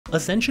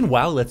Ascension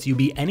WoW lets you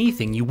be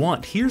anything you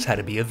want. Here's how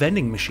to be a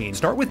vending machine.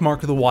 Start with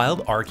Mark of the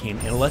Wild, Arcane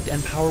Intellect,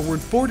 and Power Word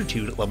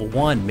Fortitude at level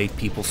 1. Make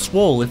people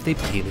swole if they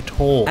pay the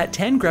toll. At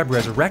 10, grab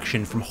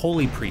Resurrection from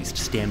Holy Priest.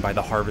 Stand by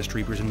the Harvest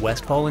Reapers in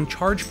Westfall and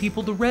charge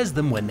people to res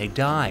them when they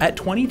die. At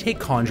 20, take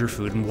Conjure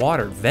Food and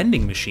Water.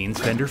 Vending machines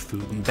vendor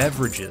food and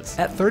beverages.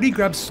 At 30,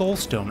 grab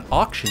Soulstone.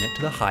 Auction it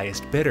to the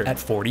highest bidder. At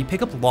 40,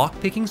 pick up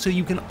Lockpicking so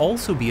you can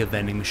also be a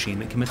vending machine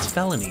that commits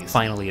felonies.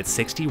 Finally, at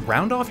 60,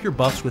 round off your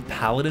buffs with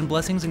Paladin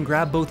Blessings and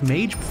grab both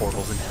Mage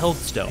Portals and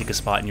Healthstone. Pick a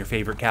spot in your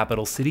favorite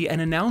capital city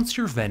and announce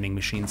your vending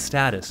machine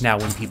status. Now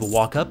when people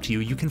walk up to you,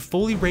 you can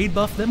fully raid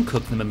buff them,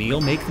 cook them a meal,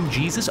 make them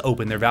Jesus,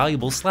 open their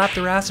valuables, slap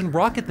their ass, and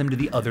rocket them to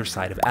the other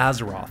side of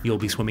Azeroth. You'll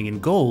be swimming in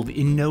gold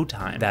in no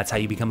time. That's how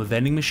you become a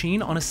vending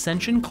machine on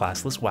Ascension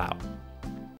Classless WoW.